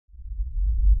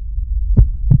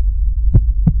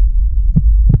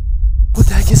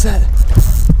is that?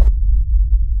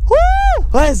 Woo!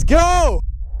 Let's go!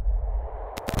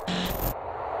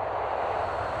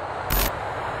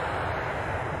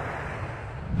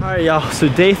 All right, y'all, so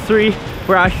day 3,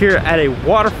 we're out here at a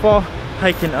waterfall,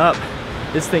 hiking up.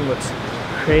 This thing looks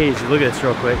crazy. Look at this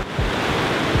real quick.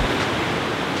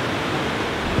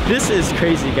 This is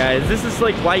crazy, guys. This is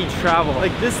like why you travel.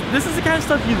 Like this is the kind of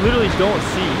stuff you literally don't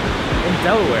see in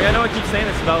Delaware. I know I keep saying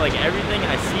this about like everything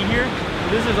I see here,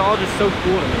 but this is all just so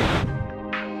cool to me.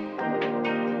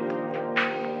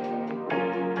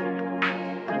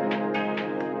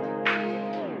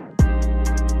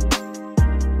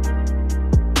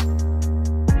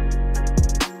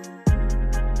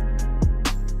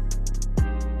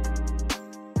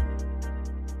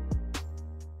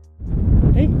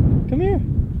 Hey, come here.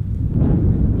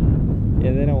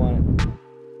 Yeah, they don't want it.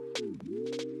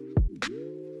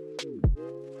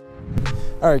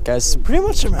 All right, guys, so pretty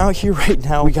much I'm out here right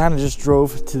now. We kind of just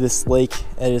drove to this lake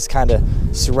and it's kind of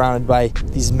surrounded by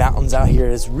these mountains out here.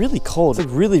 It's really cold. It's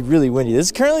like really, really windy. This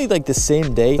is currently like the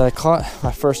same day that I caught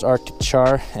my first Arctic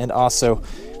char and also,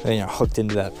 you know, hooked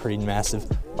into that pretty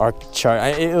massive Arctic char.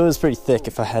 It was pretty thick,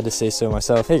 if I had to say so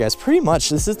myself. Hey guys, pretty much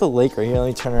this is the lake right here. Let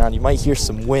me turn around. You might hear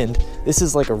some wind. This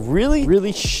is like a really,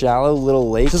 really shallow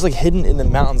little lake, just like hidden in the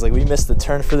mountains. Like we missed the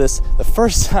turn for this the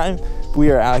first time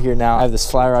we are out here now. I have this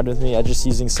fly rod with me. I'm just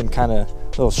using some kind of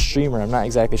little streamer. I'm not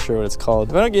exactly sure what it's called.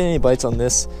 If I don't get any bites on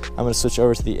this, I'm gonna switch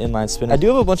over to the inline spinner. I do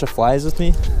have a bunch of flies with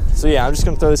me, so yeah, I'm just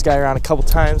gonna throw this guy around a couple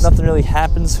times. Nothing really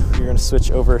happens. We're gonna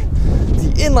switch over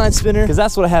the inline spinner because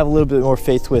that's what I have a little bit more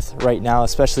faith with right now,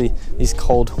 especially these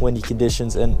cold, windy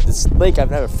conditions. And this lake I've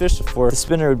never fished before. The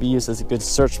spinner would be used as a good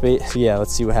search bait. So yeah,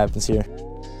 let's see what happens here.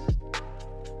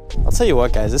 I'll tell you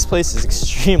what, guys, this place is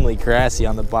extremely grassy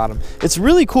on the bottom. It's a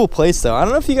really cool place though. I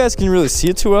don't know if you guys can really see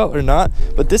it too well or not,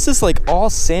 but this is like all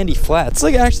sandy flat. It's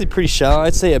like actually pretty shallow.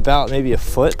 I'd say about maybe a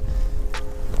foot.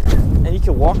 And you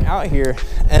can walk out here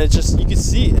and it's just, you can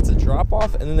see it's a drop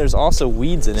off and then there's also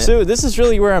weeds in it. So this is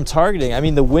really where I'm targeting. I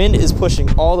mean, the wind is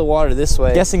pushing all the water this way.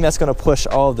 I'm guessing that's gonna push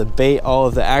all of the bait, all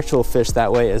of the actual fish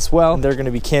that way as well. And they're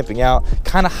gonna be camping out,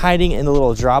 kind of hiding in the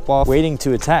little drop off, waiting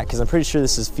to attack because I'm pretty sure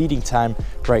this is feeding time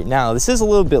right now. This is a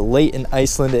little bit late in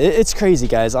Iceland. It's crazy,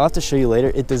 guys. I'll have to show you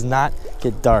later. It does not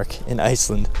get dark in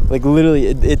Iceland. Like literally,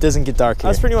 it doesn't get dark here. I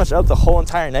was pretty much up the whole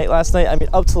entire night last night. I mean,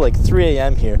 up to like 3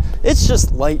 a.m. here. It's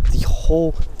just light the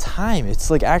whole time. It's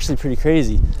like actually pretty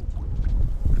crazy.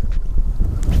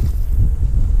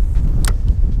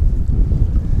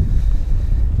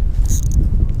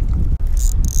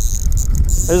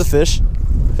 There's a fish.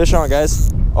 Fish on,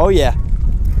 guys. Oh yeah.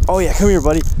 Oh yeah, come here,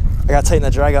 buddy. I gotta tighten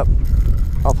that drag up.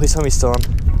 Oh, please tell me he's still on.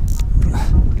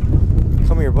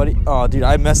 Come here, buddy. Oh, dude,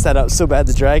 I messed that up so bad,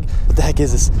 the drag. What the heck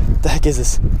is this? What the heck is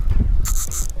this?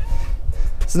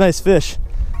 It's a nice fish.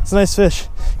 It's a nice fish.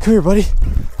 Come here, buddy.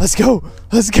 Let's go.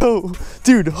 Let's go.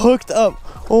 Dude, hooked up.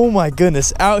 Oh my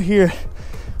goodness. Out here.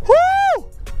 Woo!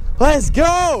 Let's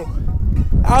go.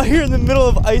 Out here in the middle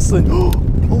of Iceland.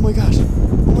 Oh my gosh.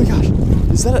 Oh my gosh.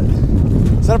 Is that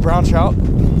a brown trout?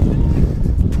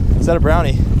 Is that a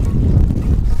brownie?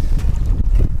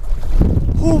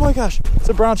 Oh my gosh. It's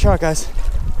a brown trout, guys.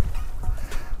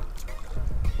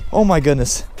 Oh my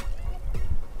goodness.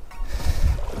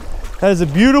 That is a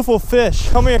beautiful fish.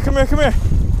 Come here, come here, come here.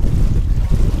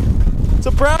 It's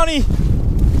a brownie.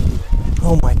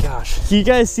 Oh my gosh. Can you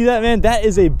guys see that, man? That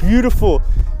is a beautiful,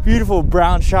 beautiful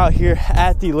brown trout here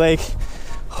at the lake.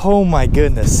 Oh my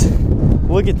goodness.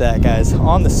 Look at that, guys,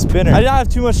 on the spinner. I did not have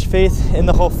too much faith in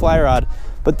the whole fly rod,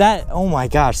 but that, oh my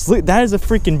gosh, look, that is a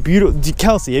freaking beautiful,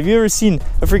 Kelsey, have you ever seen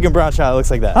a freaking brown trout that looks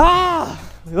like that? Ah!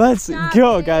 Let's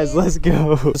go, guys, let's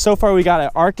go. So far we got an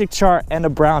Arctic char and a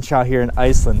brown trout here in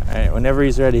Iceland. All right, whenever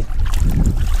he's ready.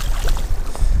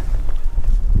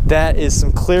 That is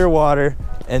some clear water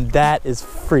and that is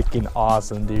freaking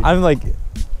awesome, dude. I'm like,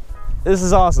 this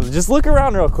is awesome. Just look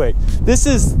around real quick. This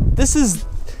is,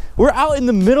 we're out in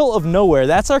the middle of nowhere.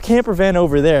 That's our camper van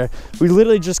over there. We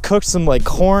literally just cooked some like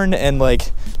corn and like,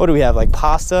 what do we have? Like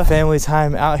pasta, family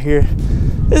time out here.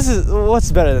 This is,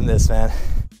 what's better than this, man?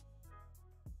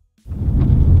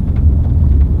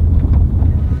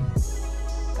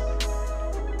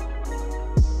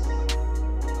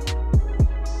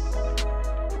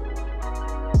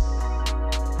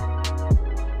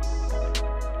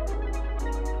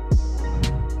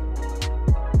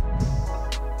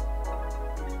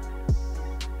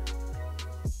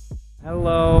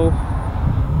 Hello.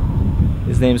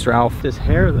 His name's Ralph. His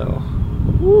hair though.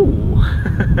 Ooh.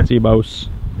 See you, boss.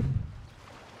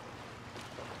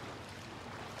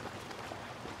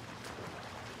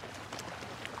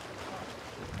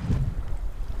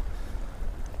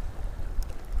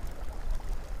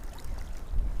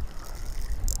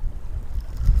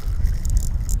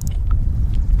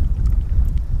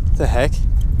 heck?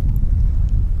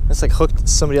 That's like hooked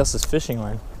somebody else's fishing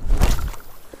line.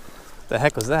 The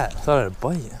heck was that? I thought I had a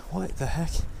bite. What the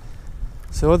heck?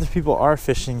 So other people are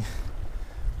fishing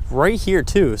right here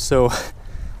too, so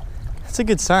that's a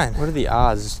good sign. What are the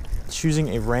odds choosing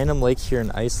a random lake here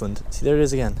in Iceland? See, there it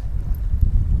is again.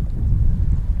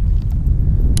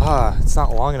 Ah, it's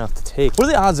not long enough to take. What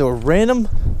are the odds of a random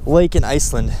lake in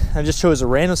Iceland? I just chose a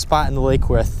random spot in the lake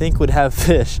where I think would have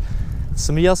fish.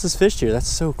 Somebody else has fished here. That's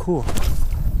so cool.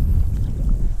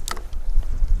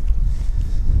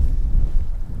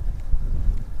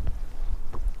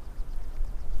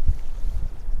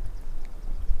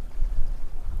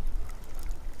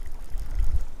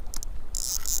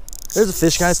 There's a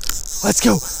fish, guys. Let's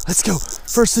go. Let's go.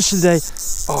 First fish of the day.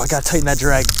 Oh, I gotta tighten that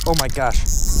drag. Oh my gosh.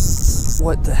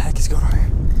 What the heck is going on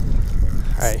here?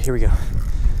 All right, here we go.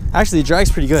 Actually, the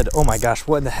drag's pretty good. Oh my gosh,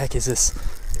 what in the heck is this?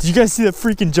 Did you guys see that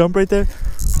freaking jump right there?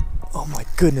 Oh my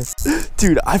goodness.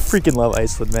 Dude, I freaking love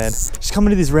Iceland, man. Just coming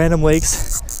to these random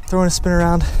lakes, throwing a spin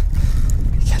around,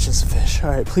 catching some fish. All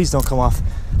right, please don't come off.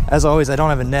 As always, I don't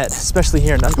have a net, especially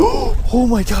here. Oh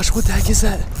my gosh, what the heck is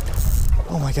that?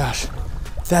 Oh my gosh.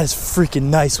 That is freaking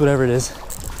nice, whatever it is.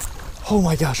 Oh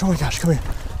my gosh, come here.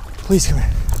 Please come here.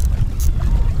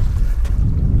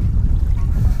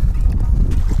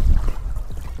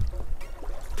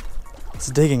 It's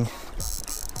digging.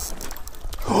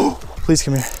 Oh, please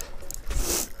come here.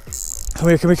 Come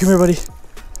here, buddy.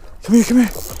 Come here.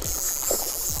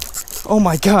 Oh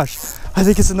my gosh, I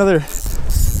think it's another.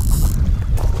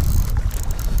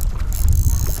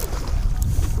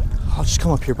 I'll just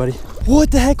come up here, buddy.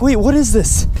 What the heck? Wait, what is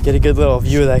this? Get a good little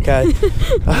view of that guy.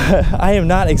 I am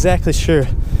not exactly sure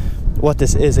what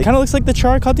this is. It kind of looks like the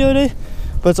char I caught the other day,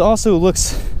 but it also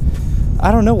looks,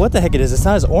 I don't know what the heck it is. It's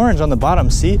not as orange on the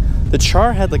bottom. See, the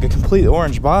char had like a complete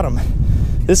orange bottom.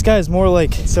 This guy is more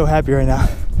like, so happy right now.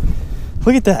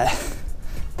 Look at that.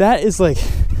 That is like,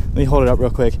 let me hold it up real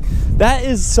quick. That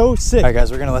is so sick. All right,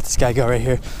 guys, we're gonna let this guy go right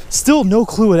here. Still no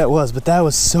clue what that was, but that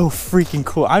was so freaking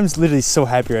cool. I'm just literally so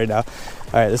happy right now.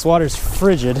 All right, this water's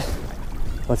frigid.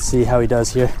 Let's see how he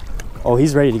does here. Oh,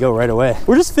 he's ready to go right away.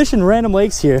 We're just fishing random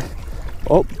lakes here.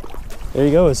 Oh, there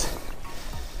he goes.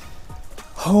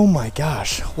 Oh my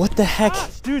gosh, what the heck?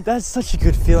 Dude, that's such a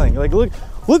good feeling. Like, look,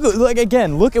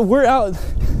 again, look at, we're out.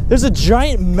 There's a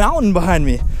giant mountain behind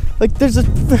me. Like,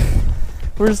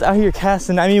 we're just out here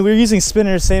casting. I mean, we're using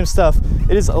spinners, same stuff.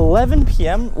 It is 11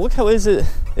 p.m. Look, how is it?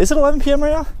 Is it 11 p.m.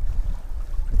 right now?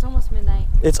 It's almost midnight.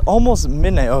 It's almost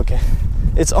midnight, okay.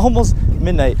 It's almost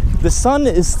midnight. The sun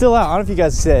is still out. I don't know if you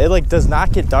guys see that. It like does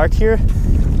not get dark here.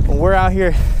 When we're out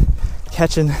here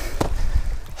catching.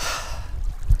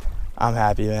 I'm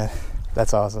happy, man.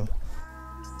 That's awesome.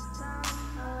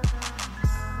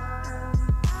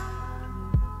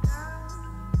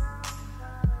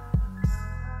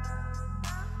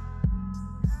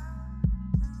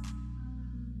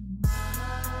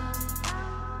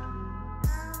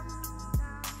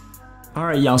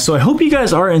 Alright y'all, so I hope you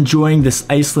guys are enjoying this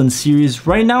Iceland series.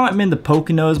 Right now I'm in the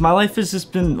Poconos. My life has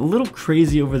just been a little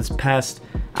crazy over this past,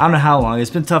 I don't know how long. It's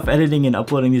been tough editing and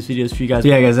uploading these videos for you guys. But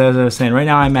yeah guys, as I was saying, right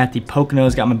now I'm at the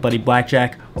Poconos, got my buddy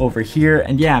Blackjack over here.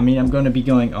 And yeah, I mean, I'm going to be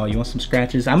going, oh, you want some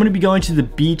scratches? I'm going to be going to the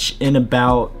beach in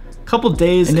about couple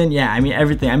days, and then yeah, I mean,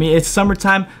 everything. I mean, it's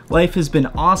summertime. Life has been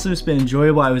awesome. It's been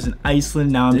enjoyable. I was in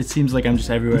Iceland. Now it seems like I'm just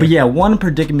everywhere. But yeah, one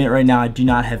predicament right now, I do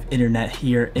not have internet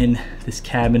here in this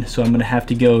cabin, so I'm gonna have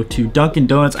to go to Dunkin'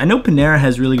 Donuts. I know Panera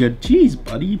has really good, jeez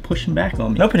buddy, you pushing back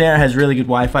on me. I know Panera has really good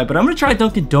Wi-Fi, but I'm gonna try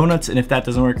Dunkin' Donuts, and if that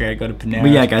doesn't work, I gotta go to Panera.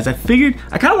 But yeah guys, I figured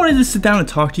I kind of wanted to sit down and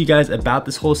talk to you guys about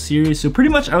this whole series. So pretty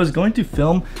much I was going to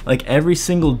film like every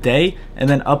single day and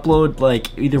then upload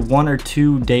like either 1 or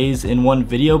 2 days in one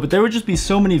video, but there would just be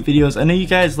so many videos. I know you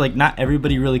guys, like, not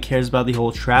everybody really cares about the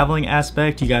whole traveling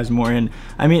aspect. You guys more in,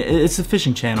 I mean, it's a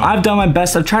fishing channel. I've done my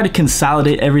best. I've tried to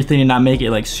consolidate everything and not make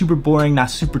it like super boring, not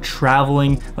super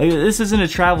traveling. Like, this isn't a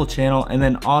travel channel. And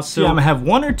then also, yeah, I'm gonna have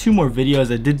 1 or 2 more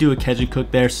videos. I did do a catch and cook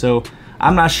there, so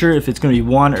I'm not sure if it's gonna be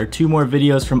 1 or 2 more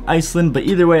videos from Iceland, but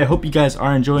either way, I hope you guys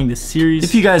are enjoying this series.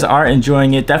 If you guys are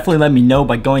enjoying it, definitely let me know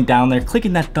by going down there,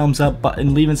 clicking that thumbs up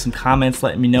button, leaving some comments,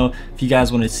 letting me know if you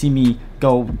guys want to see me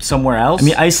go somewhere else. I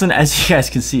mean, Iceland, as you guys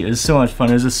can see, it was so much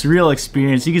fun. It was a surreal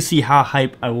experience. You can see how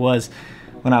hype I was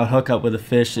when I would hook up with a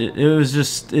fish. It was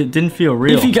just, it didn't feel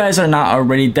real. If you guys are not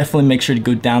already, definitely make sure to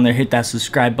go down there, hit that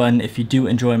subscribe button if you do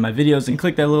enjoy my videos, and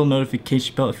click that little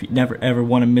notification bell if you never ever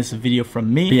want to miss a video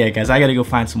from me. But yeah guys, I gotta go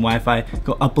find some Wi-Fi,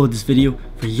 go upload this video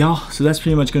for y'all. So that's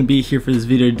pretty much gonna be here for this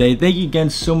video today. Thank you again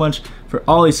so much for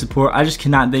all your support. I just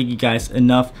cannot thank you guys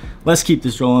enough. Let's keep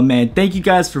this rolling, man. Thank you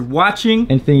guys for watching.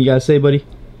 Anything you gotta say, buddy?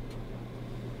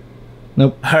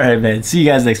 Nope. All right, man. See you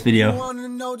guys next video. wanna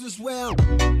know just where